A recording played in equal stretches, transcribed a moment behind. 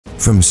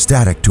From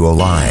static to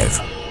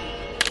alive.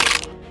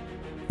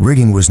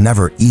 Rigging was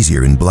never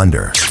easier in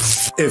Blender.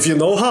 If you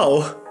know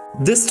how,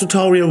 this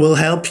tutorial will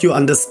help you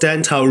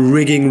understand how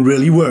rigging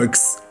really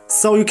works,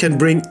 so you can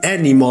bring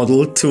any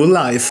model to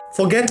life.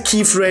 Forget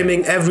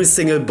keyframing every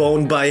single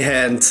bone by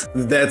hand,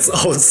 that's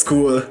old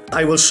school.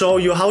 I will show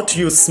you how to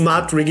use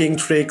smart rigging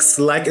tricks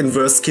like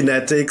inverse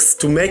kinetics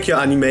to make your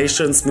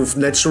animations move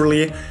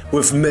naturally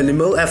with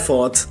minimal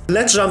effort.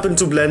 Let's jump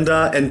into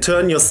Blender and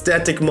turn your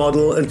static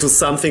model into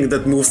something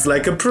that moves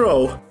like a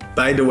pro.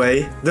 By the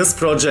way, this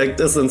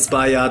project is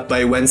inspired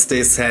by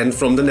Wednesday's Hand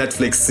from the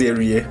Netflix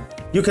series.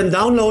 You can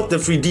download the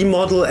 3D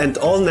model and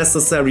all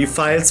necessary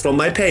files from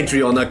my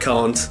Patreon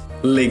account.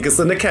 Link is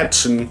in the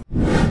caption.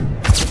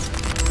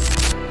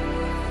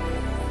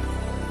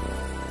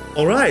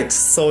 Alright,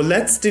 so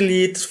let's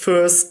delete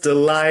first the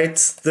light,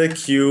 the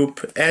cube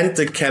and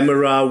the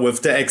camera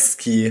with the X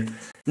key.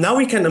 Now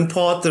we can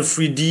import the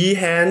 3D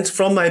hand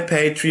from my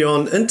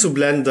Patreon into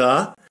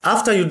Blender.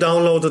 After you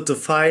downloaded the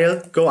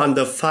file, go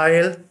under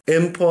File,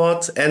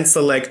 Import and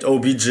select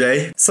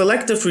OBJ.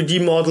 Select the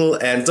 3D model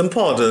and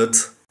import it.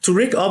 To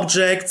rig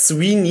objects,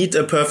 we need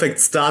a perfect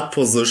start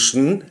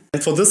position.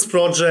 And for this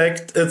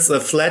project, it's a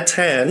flat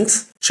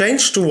hand.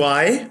 Change to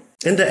Y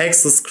in the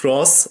axis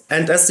cross.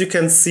 And as you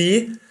can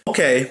see,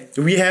 okay,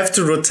 we have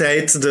to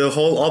rotate the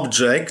whole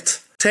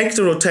object. Take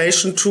the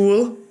rotation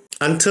tool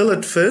until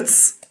it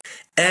fits.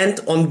 And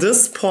on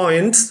this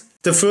point,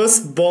 the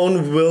first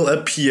bone will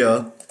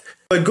appear.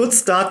 For a good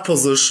start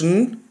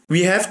position,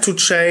 we have to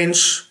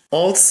change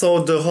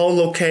also the whole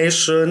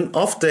location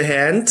of the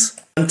hand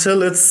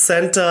until it's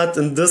centered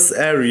in this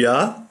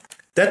area.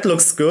 That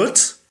looks good.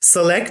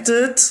 Select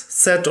it,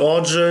 set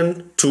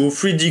origin to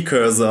 3D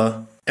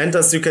cursor. And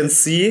as you can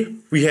see,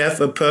 we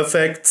have a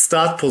perfect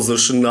start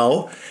position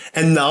now.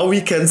 And now we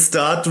can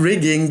start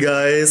rigging,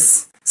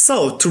 guys.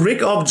 So, to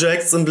rig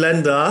objects in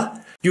Blender,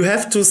 you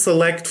have to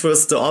select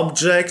first the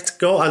object,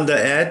 go under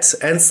Add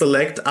and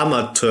select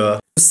Amateur.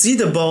 To see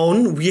the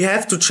bone, we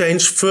have to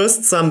change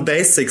first some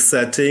basic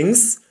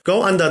settings.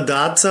 Go under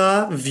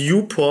Data,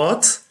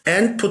 Viewport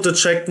and put a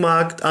check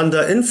mark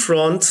under In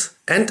Front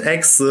and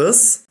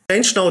Axis.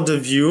 Change now the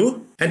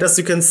view and as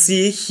you can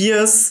see,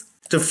 here's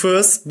the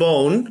first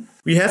bone.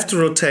 We have to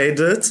rotate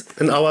it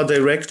in our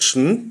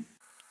direction.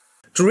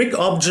 To rig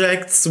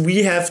objects,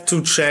 we have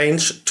to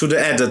change to the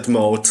edit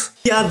mode.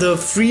 Here are the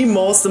 3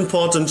 most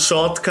important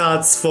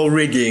shortcuts for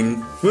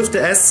rigging. With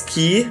the S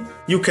key,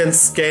 you can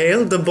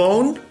scale the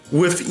bone.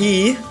 With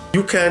E,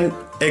 you can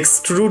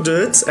extrude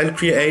it and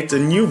create a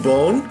new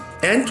bone.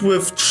 And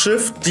with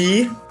Shift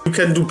D, you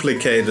can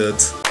duplicate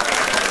it.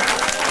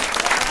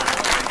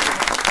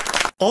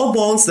 All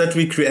bones that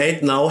we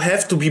create now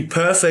have to be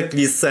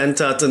perfectly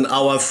centered in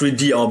our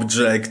 3D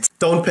object.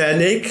 Don't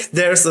panic,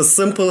 there's a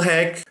simple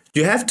hack.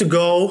 You have to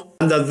go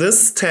under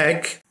this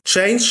tag,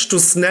 change to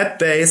Snap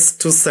Base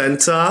to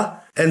Center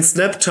and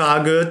Snap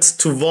Target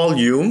to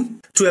Volume.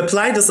 To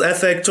apply this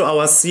effect to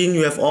our scene,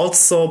 you have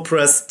also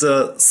pressed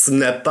the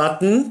Snap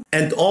button.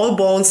 And all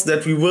bones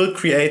that we will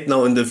create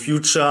now in the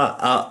future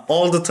are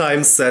all the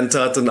time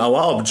centered in our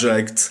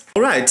object.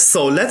 Alright,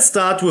 so let's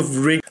start with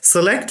rig.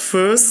 Select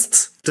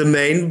first the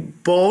main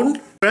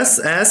bone, press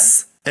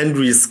S and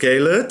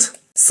rescale it.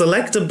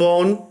 Select the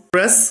bone,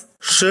 press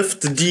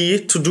Shift D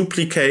to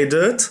duplicate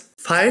it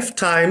 5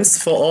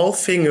 times for all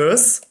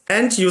fingers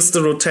and use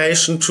the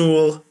rotation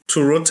tool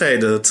to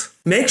rotate it.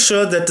 Make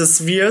sure that the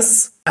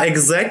spheres are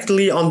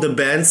exactly on the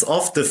bands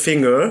of the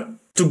finger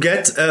to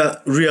get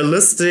a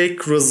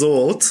realistic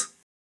result.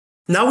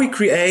 Now we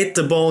create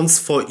the bones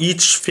for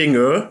each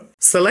finger.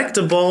 Select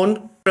the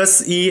bone,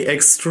 press E,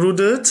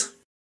 extrude it,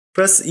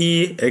 press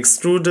E,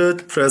 extrude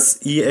it, press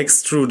E,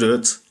 extrude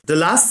it. The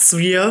last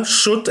sphere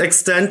should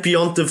extend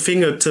beyond the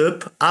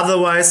fingertip,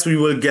 otherwise we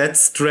will get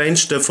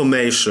strange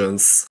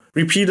deformations.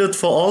 Repeat it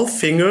for all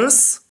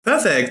fingers.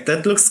 Perfect,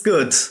 that looks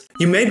good.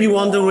 You may be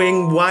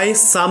wondering why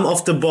some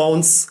of the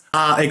bones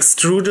are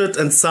extruded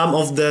and some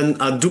of them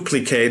are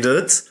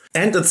duplicated.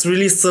 And it's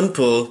really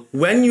simple.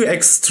 When you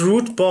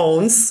extrude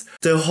bones,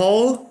 the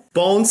whole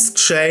bones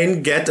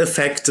chain get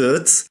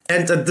affected.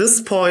 And at this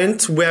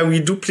point where we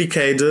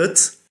duplicate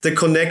it, the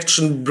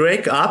connection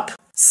break up.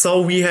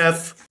 So we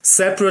have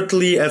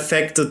separately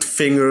affected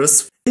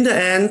fingers. In the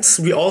end,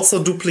 we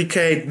also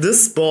duplicate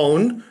this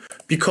bone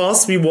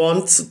because we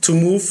want to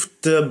move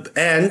the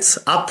end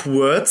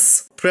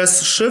upwards.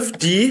 Press Shift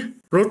D,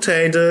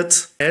 rotate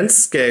it and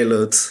scale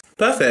it.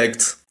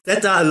 Perfect.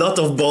 That are a lot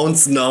of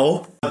bones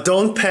now. But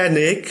don't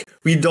panic.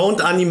 We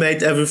don't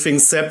animate everything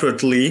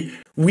separately.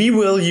 We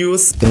will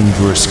use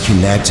inverse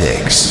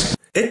kinetics.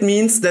 It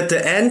means that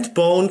the end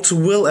bone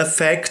will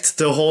affect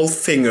the whole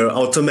finger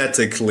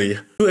automatically.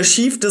 To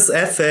achieve this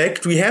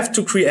effect, we have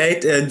to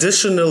create an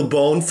additional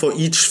bone for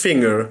each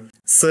finger.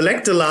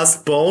 Select the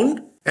last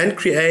bone and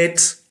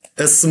create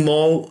a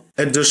small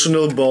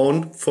additional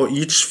bone for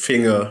each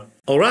finger.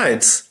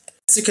 Alright.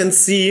 As you can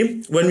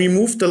see, when we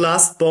move the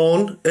last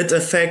bone, it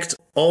affects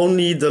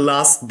only the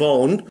last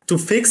bone. To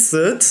fix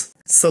it,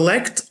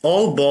 select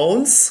all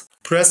bones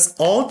press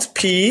Alt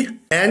P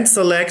and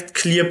select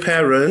Clear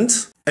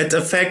Parent. It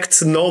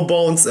affects no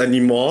bones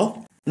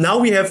anymore. Now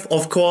we have,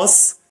 of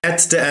course, add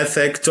the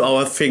effect to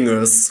our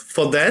fingers.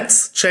 For that,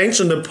 change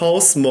in the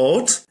pose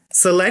mode,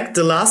 select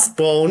the last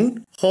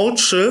bone, hold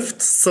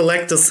Shift,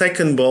 select the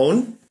second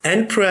bone,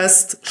 and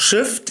press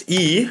Shift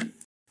E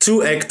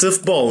to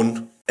active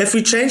bone. If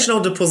we change now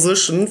the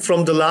position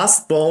from the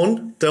last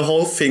bone, the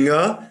whole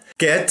finger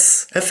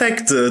gets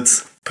affected.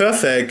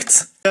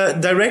 Perfect. The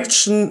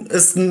direction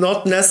is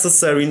not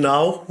necessary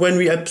now. When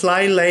we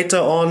apply later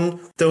on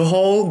the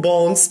whole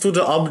bones to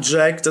the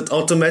object, it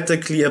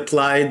automatically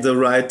applies the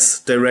right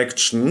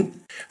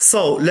direction.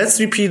 So let's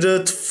repeat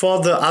it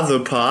for the other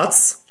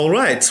parts.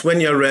 Alright,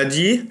 when you're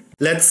ready,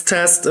 let's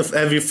test if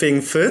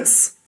everything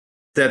fits.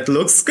 That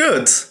looks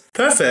good.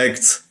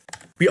 Perfect.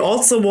 We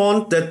also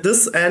want that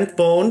this end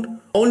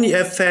bone only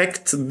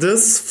affect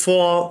this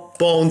 4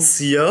 bones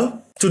here.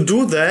 To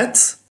do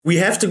that, we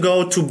have to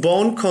go to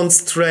bone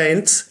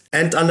constraint,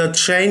 and under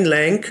chain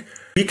length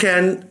we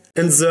can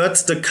insert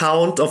the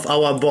count of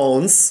our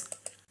bones.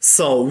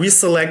 So we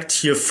select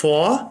here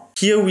 4,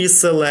 here we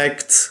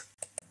select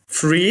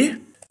 3,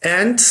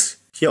 and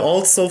here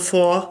also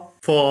 4,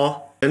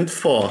 4 and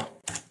 4.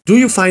 Do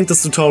you find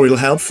this tutorial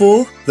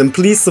helpful? Then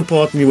please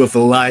support me with a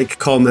like,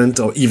 comment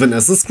or even a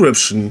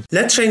subscription.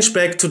 Let's change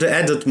back to the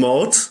edit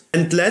mode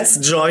and let's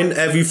join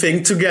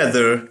everything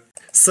together.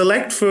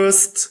 Select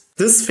first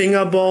this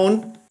finger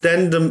bone,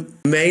 then the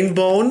main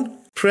bone,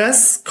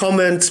 press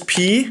Command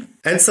P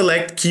and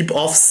select Keep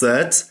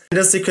Offset. And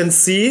as you can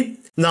see,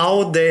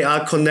 now they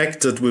are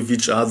connected with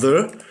each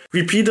other.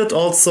 Repeat it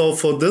also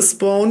for this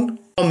bone,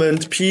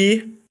 Command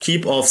P,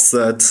 Keep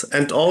Offset,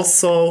 and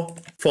also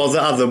for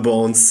the other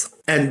bones.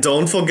 And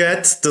don't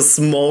forget the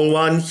small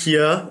one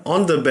here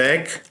on the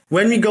back.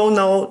 When we go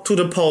now to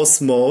the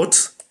pose mode,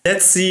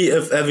 let's see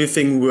if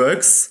everything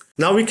works.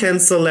 Now we can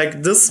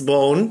select this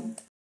bone,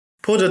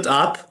 put it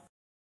up,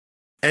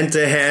 and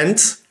the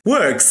hand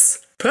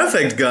works.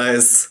 Perfect,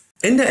 guys.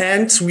 In the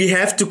end, we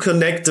have to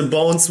connect the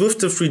bones with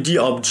the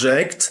 3D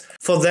object.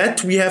 For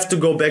that, we have to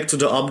go back to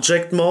the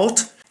object mode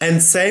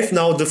and save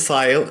now the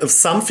file. If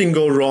something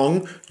go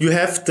wrong, you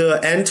have the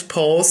end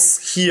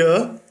pose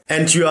here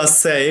and you are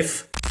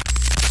safe.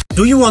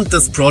 Do you want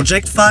this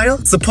project file?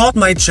 Support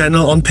my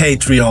channel on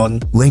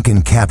Patreon. Link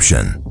in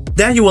caption.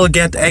 There you will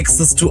get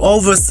access to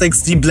over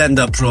 60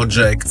 Blender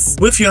projects.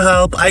 With your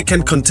help, I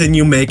can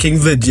continue making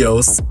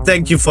videos.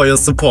 Thank you for your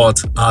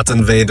support, Art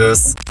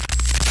Invaders.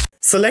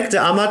 Select the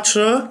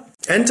armature,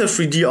 enter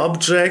 3D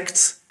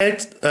object,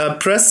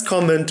 press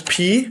Command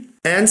P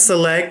and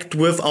select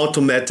with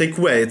automatic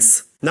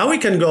weights. Now we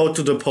can go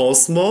to the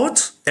pose mode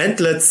and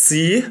let's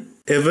see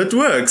if it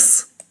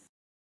works.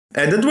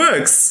 And it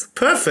works!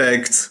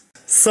 Perfect!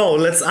 So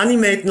let's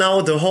animate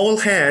now the whole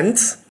hand.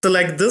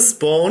 Select this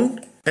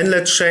bone and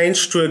let's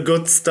change to a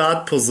good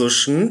start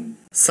position.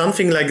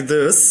 Something like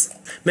this.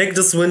 Make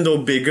this window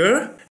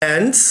bigger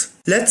and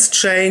let's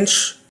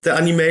change the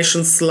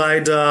animation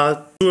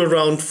slider to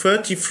around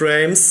 30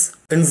 frames.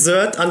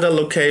 Insert under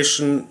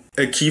location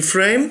a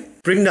keyframe.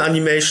 Bring the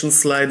animation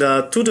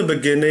slider to the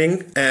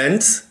beginning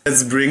and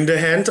let's bring the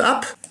hand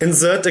up.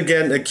 Insert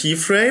again a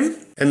keyframe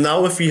and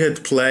now if we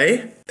hit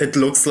play, it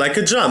looks like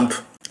a jump.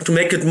 To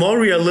make it more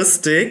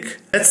realistic,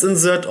 let's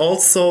insert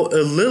also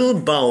a little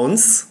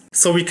bounce.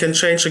 So we can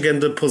change again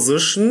the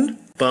position,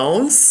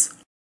 bounce,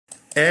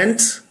 and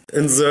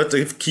insert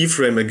a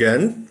keyframe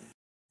again,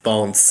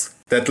 bounce.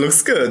 That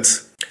looks good.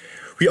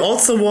 We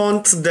also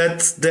want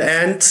that the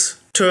end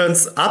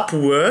turns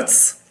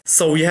upwards.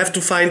 So we have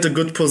to find a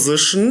good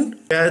position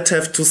where it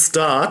have to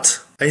start.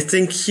 I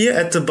think here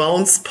at the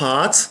bounce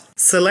part,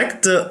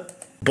 select the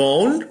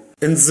bone,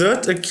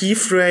 insert a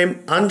keyframe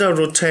under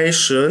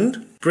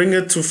rotation, bring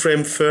it to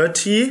frame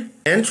 30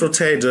 and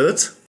rotate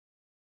it.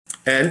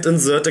 And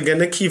insert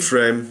again a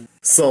keyframe.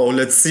 So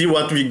let's see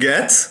what we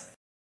get.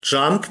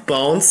 Jump,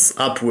 bounce,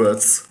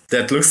 upwards.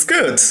 That looks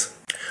good.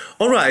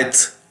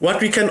 Alright, what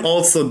we can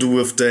also do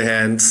with the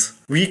hand.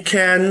 We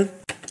can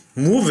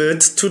move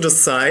it to the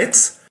side.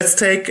 Let's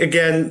take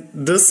again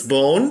this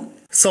bone.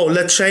 So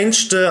let's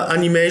change the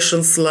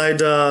animation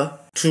slider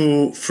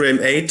to frame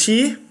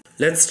 80.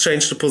 Let's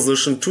change the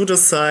position to the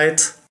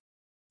side.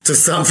 To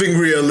something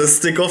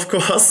realistic, of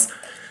course.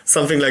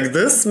 Something like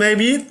this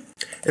maybe.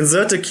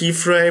 Insert a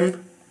keyframe,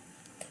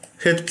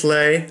 hit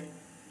play,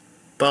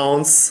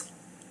 bounce,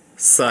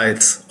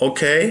 side.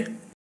 Okay,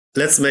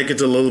 let's make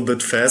it a little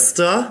bit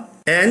faster.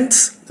 And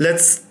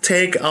let's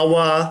take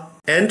our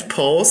end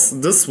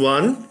pose, this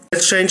one.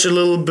 Let's change a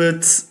little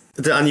bit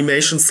the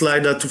animation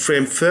slider to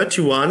frame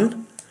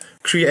 31.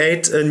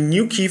 Create a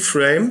new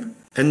keyframe.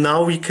 And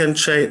now we can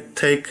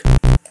take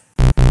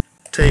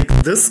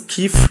this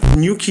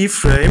new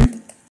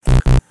keyframe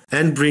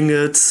and bring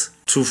it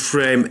to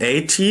frame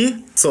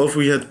 80. So if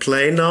we hit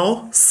play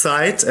now,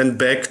 side and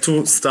back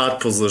to start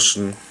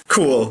position.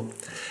 Cool.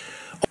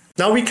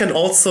 Now we can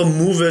also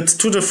move it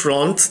to the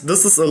front.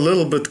 This is a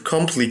little bit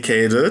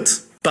complicated,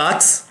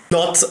 but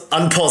not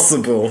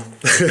impossible.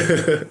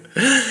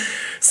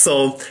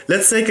 So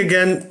let's take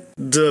again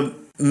the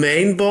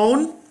main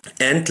bone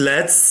and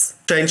let's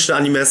change the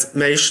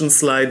animation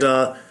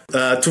slider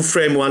to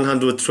frame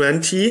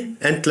 120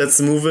 and let's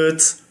move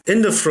it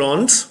in the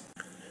front.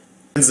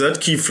 Insert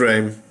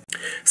keyframe.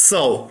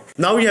 So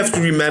now you have to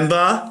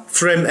remember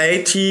frame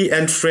 80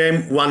 and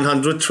frame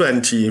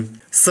 120.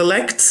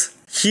 Select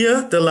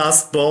here the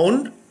last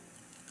bone,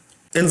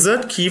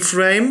 insert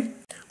keyframe,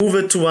 move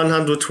it to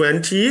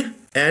 120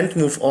 and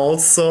move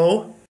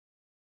also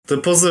the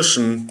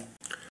position.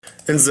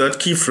 Insert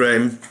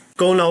keyframe.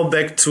 Go now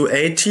back to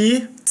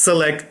 80,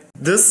 select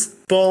this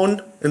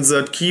bone,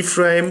 insert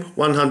keyframe,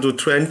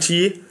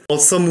 120,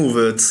 also move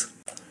it.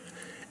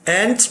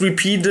 And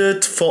repeat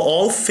it for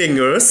all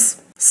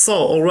fingers. So,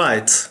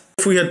 alright,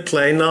 if we hit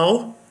play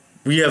now,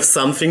 we have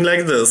something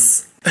like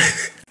this.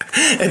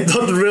 It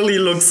not really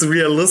looks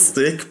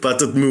realistic,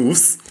 but it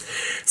moves.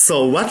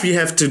 So what we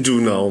have to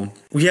do now?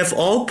 We have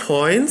all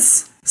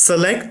points,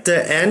 select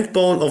the end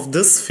bone of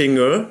this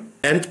finger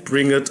and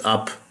bring it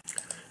up.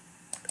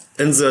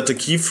 Insert a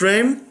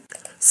keyframe,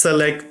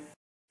 select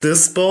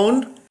this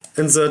bone,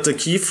 insert a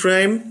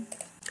keyframe,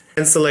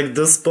 and select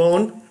this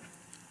bone,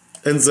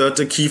 insert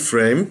a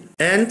keyframe,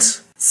 and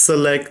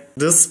select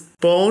this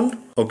bone.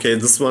 Okay,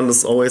 this one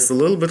is always a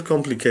little bit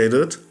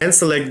complicated. And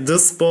select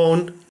this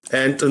bone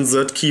and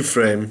insert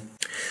keyframe.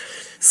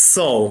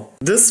 So,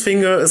 this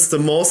finger is the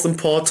most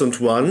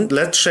important one.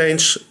 Let's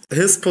change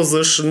his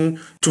position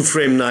to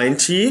frame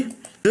 90.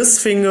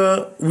 This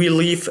finger we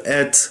leave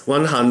at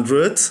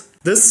 100.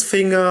 This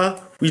finger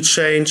we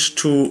change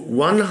to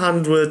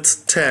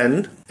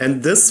 110.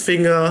 And this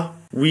finger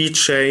we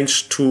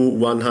change to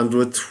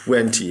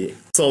 120.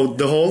 So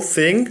the whole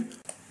thing,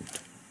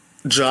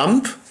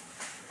 jump,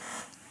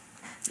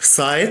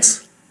 side,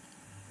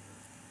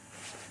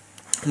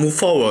 move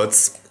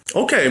forwards.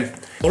 Okay,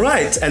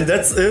 alright, and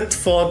that's it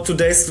for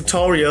today's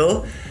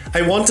tutorial.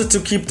 I wanted to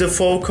keep the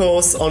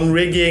focus on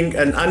rigging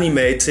and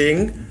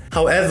animating.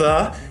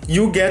 However,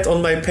 you get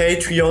on my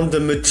Patreon the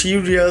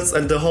materials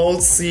and the whole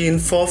scene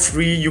for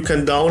free. You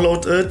can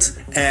download it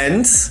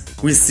and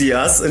we see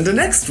us in the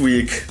next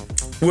week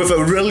with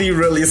a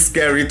really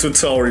scary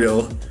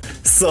tutorial.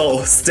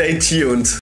 So stay tuned.